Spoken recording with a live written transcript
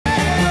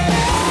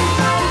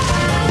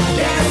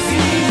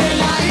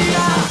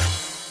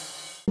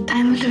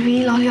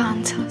all your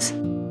answers.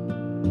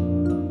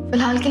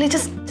 फिलहाल के लिए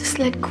just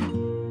let go.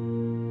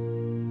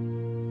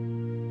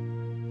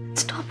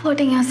 Stop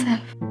hurting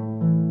yourself.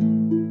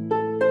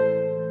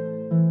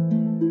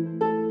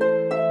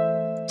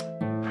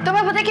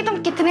 तुम्हें पता है कि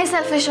तुम कितने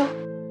सेल्फिश हो?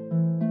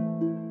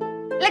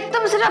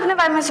 तुम सिर्फ अपने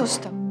बारे में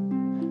सोचते हो।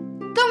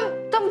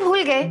 तुम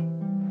भूल गए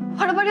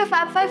What about your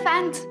Fab Five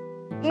fans?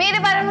 मेरे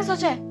बारे में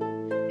सोचा है?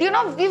 Do you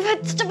know we've had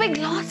such a big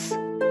loss?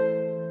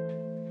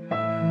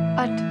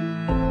 But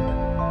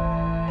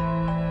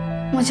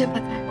मुझे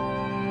पता है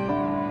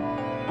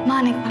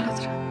Manik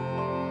Malhotra,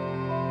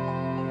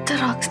 the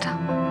rockstar,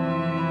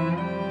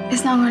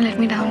 is not going to let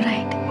me down,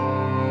 right?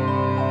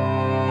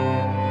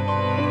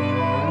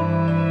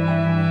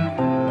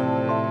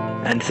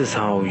 And this is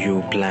how you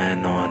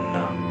plan on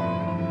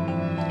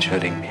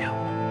cheering me up.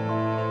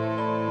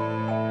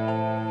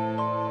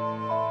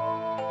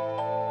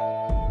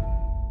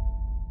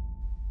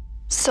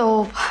 So,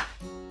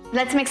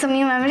 let's make some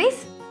new memories.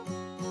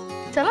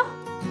 चलो।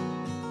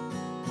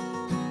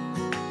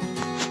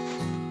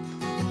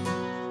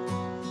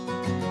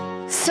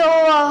 So,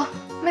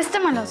 Mr.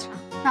 Malhotra,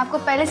 मैं आपको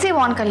पहले से ही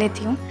warn कर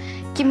लेती हूँ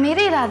कि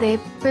मेरे इरादे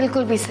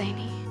बिल्कुल भी सही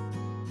नहीं हैं।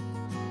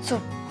 So,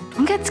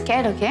 don't get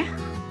scared, okay?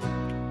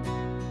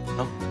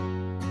 No,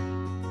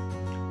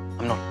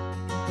 I'm not.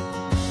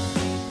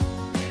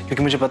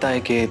 क्योंकि मुझे पता है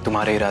कि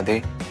तुम्हारे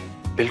इरादे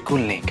बिल्कुल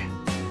नेक हैं।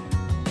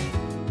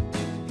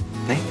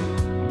 नहीं?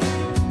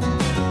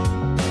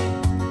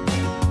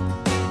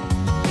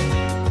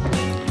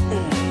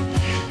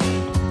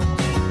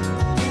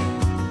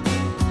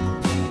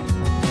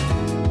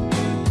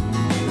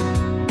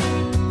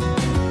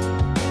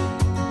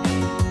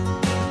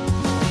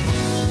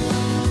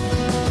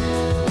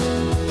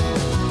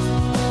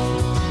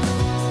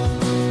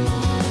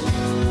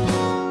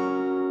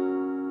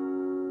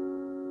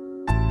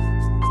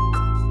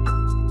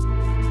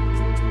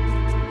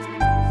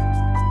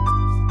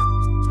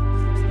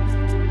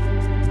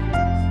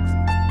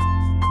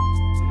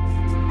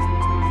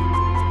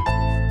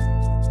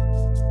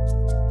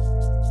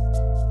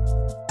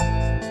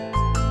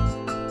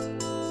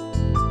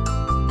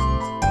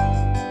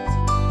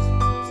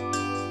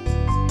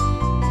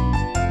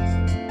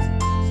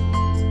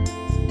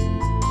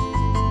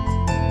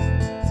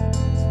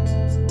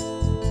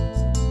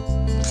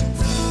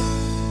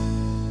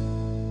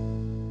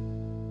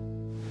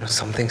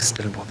 Something is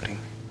still bothering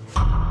me.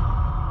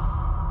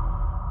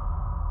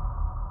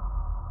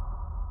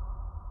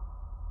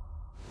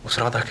 उस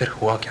रात आखिर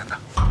हुआ क्या था?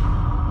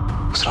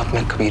 उस रात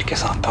मैं कबीर के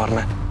साथ था और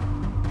मैं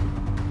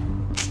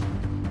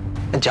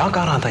जा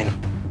कहाँ रहा था इन?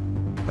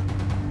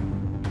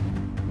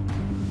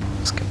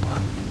 उसके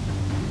बाद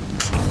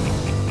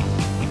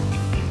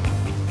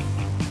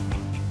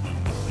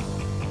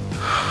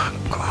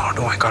God,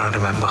 I can't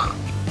remember.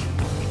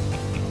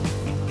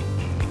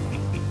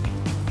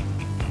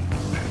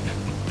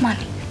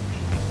 Manik,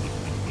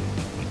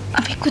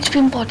 अभी कुछ भी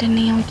इम्पोर्टेंट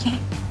नहीं है, ओके?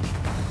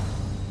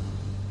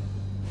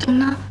 तुम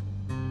ना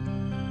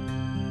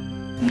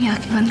अपनी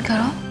आंखें बंद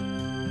करो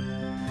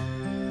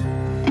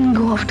and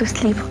go off to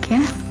sleep,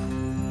 okay?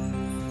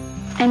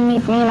 And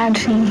meet me in our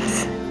dreams.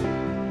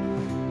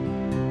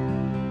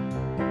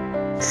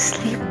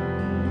 Sleep.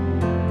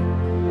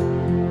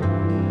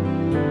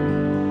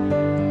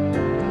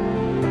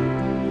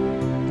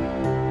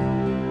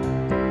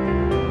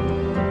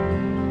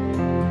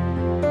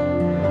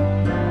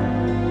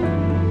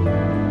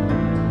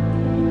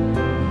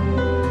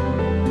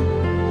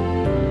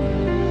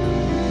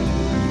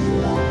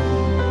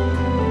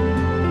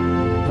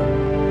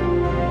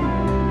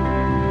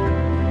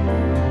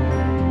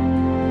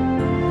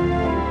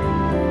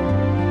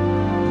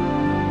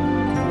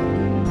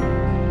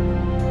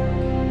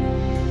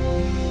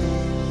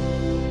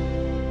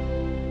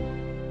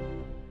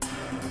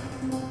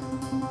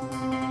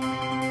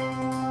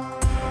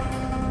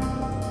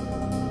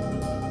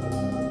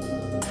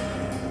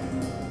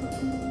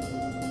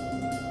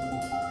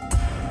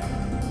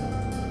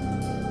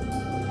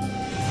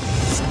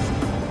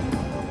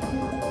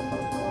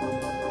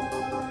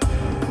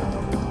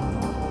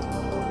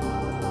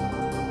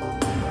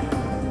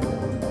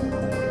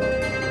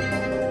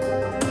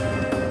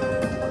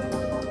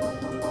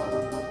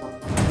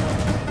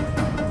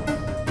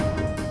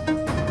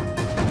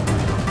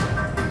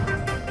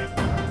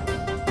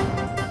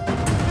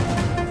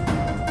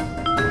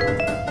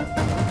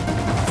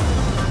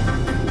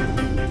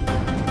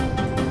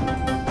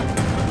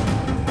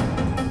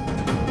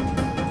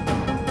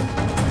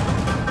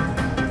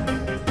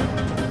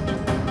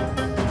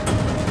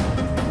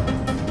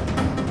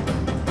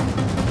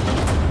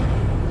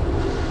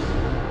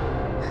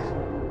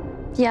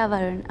 Yeah,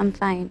 Varun, I'm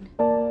fine.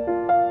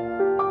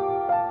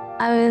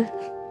 I will.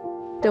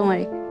 Don't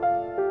worry.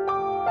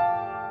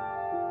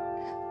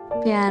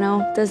 Piano,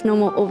 there's no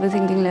more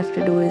overthinking left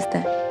to do, is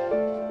there?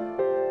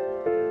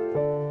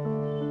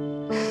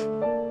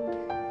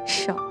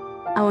 Sure.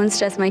 I won't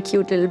stress my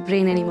cute little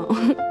brain anymore.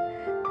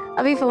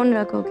 Abhi phone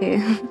rakho, okay?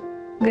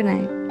 Good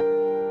night.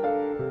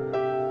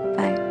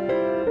 Bye.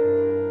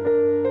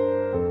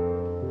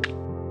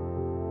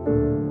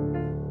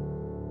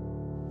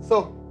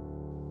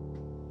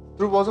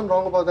 wasn't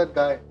wrong about that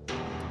guy.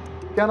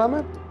 क्या नाम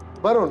है?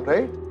 Varun,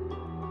 right?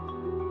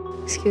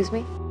 Excuse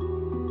me?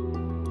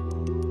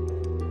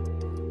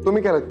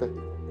 तुम्हें क्या लगता है?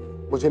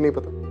 मुझे नहीं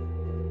पता.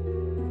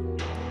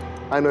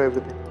 I know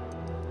everything.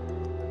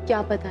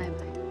 क्या पता है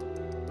भाई?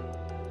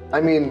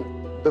 I mean,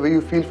 the way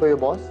you feel for your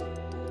boss.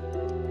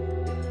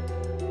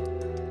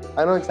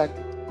 I know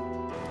exactly.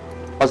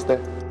 What's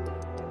that?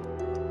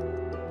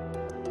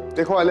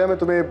 देखो आलिया, मैं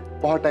तुम्हें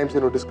बहुत टाइम से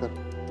नोटिस कर रहा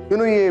हूँ. You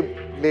know ये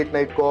late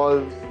night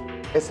calls,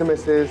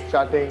 SMSs,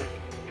 chatting.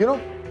 You know,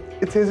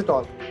 it says it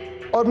all.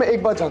 और मैं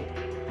एक बात जानता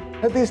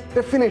हूँ. That there is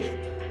definitely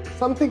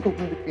something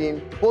cooking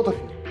between both of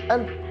you,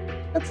 and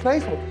that's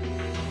nice also.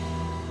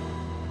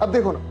 अब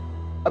देखो ना,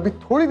 अभी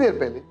थोड़ी देर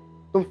पहले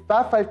तुम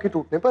Fab 5 के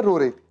टूटने पर रो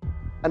रही थी.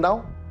 And now,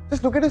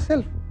 just look at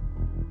yourself.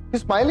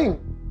 You're smiling.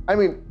 I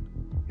mean,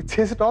 it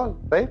says it all,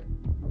 right?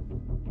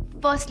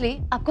 Firstly,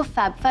 आपको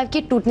Fab 5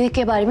 के टूटने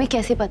के बारे में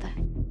कैसे पता है?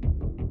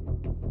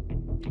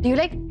 Do you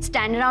like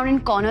stand around in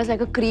corners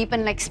like a creep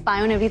and like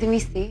spy on everything we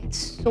say?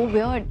 It's so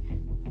weird.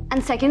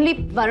 And secondly,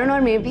 Varun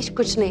और मेरे बीच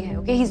कुछ नहीं है,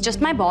 okay? He's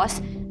just my boss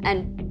and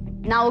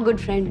now a good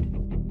friend.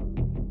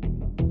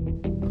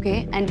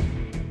 Okay? And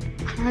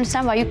I don't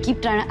understand why you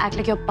keep trying to act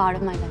like you're part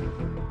of my life.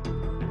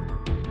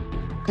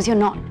 Because you're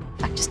not. In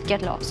fact, just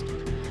get lost.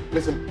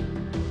 Listen,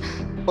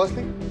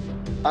 firstly,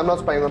 I'm not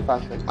spying on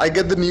Fab 5. I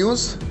get the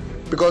news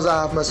because I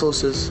have my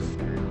sources.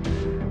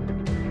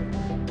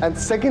 And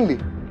secondly,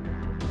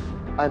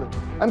 I know,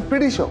 I'm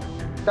pretty sure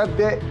that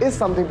there is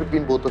something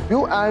between both of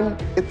you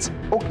and it's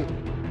okay.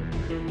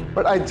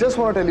 But I just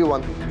want to tell you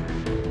one thing.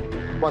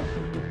 One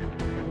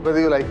thing. Whether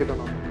you like it or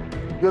not.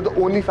 You're the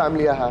only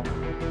family I have.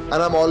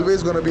 And I'm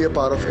always going to be a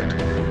part of it.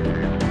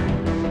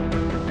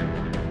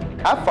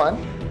 Have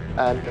fun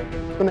and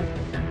good night.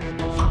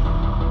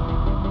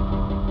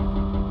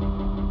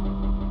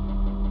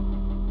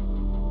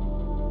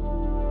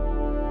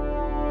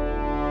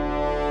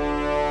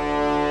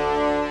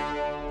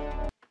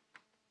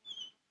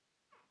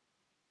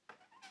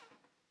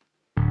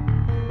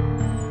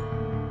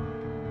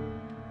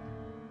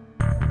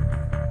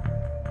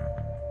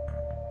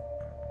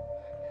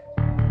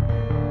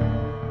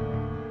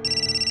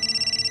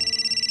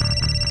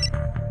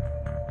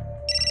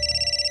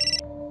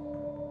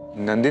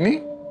 Nandini,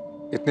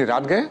 इतनी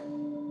रात गए?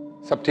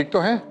 सब ठीक तो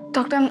है?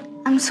 Doctor,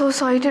 I'm so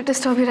sorry to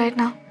disturb you right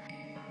now.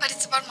 But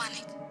it's about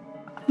Manik.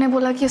 आपने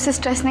बोला कि उसे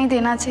स्ट्रेस नहीं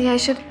देना चाहिए. I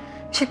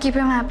should keep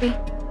him happy.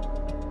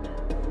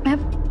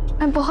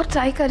 मैं बहुत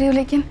ट्राई कर रही हूँ,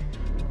 लेकिन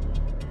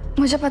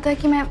मुझे पता है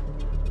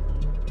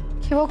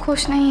कि वो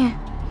खुश नहीं है.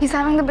 He's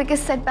having the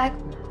biggest setback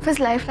of his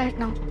life right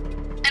now.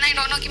 And I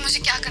don't know कि मुझे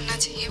क्या करना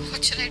चाहिए.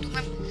 What should I do?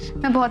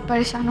 मैं बहुत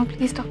परेशान हूँ.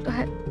 Please doctor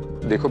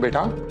help. देखो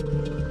बेटा,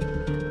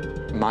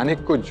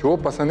 मानिक को जो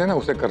पसंद है ना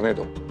उसे करने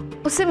दो.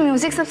 उसे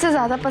म्यूजिक सबसे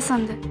ज्यादा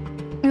पसंद है.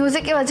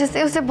 म्यूजिक की वजह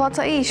से उसे बहुत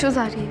सारी इश्यूज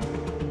आ रही है.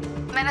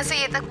 मैंने उसे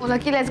ये तक बोला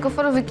कि let's go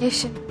for a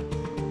vacation,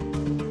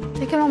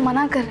 लेकिन वो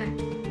मना कर रहा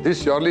है.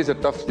 This surely is a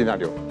tough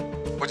scenario.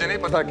 मुझे नहीं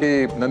पता कि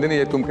नंदिनी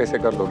ये तुम कैसे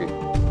कर लोगी,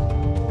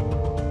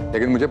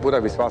 लेकिन मुझे पूरा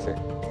विश्वास है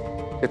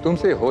कि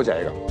तुमसे हो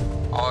जाएगा.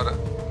 और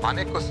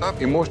मानिक को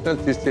सब इमोशनल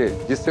चीज से,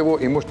 जिससे वो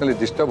इमोशनली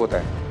डिस्टर्ब होता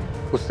है,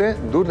 उससे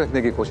दूर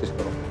रखने की कोशिश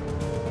करो.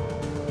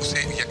 उसे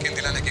यकीन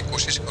दिलाने की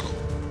कोशिश करो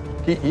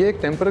कि ये एक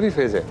टेम्पररी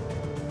फेज है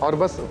और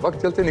बस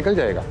वक्त चलते निकल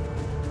जाएगा.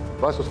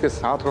 बस उसके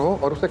साथ रहो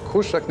और उसे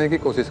खुश रखने की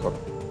कोशिश करो.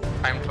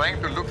 I am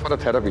trying to look for a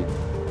therapy.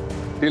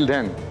 Till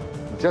then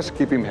just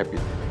keep him happy.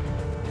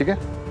 ठीक है?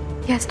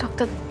 Yes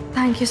doctor,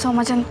 thank you so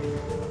much and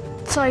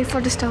sorry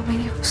for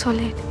disturbing you so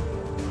let.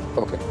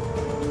 Okay.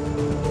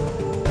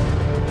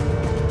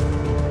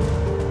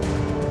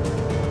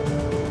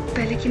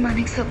 पहले कि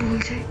मानिक सब भूल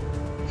जाए,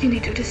 you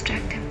need to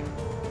distract him.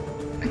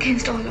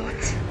 Against all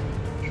odds,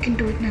 you can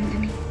do it,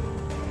 Nandini.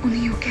 Only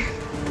you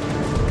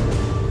can.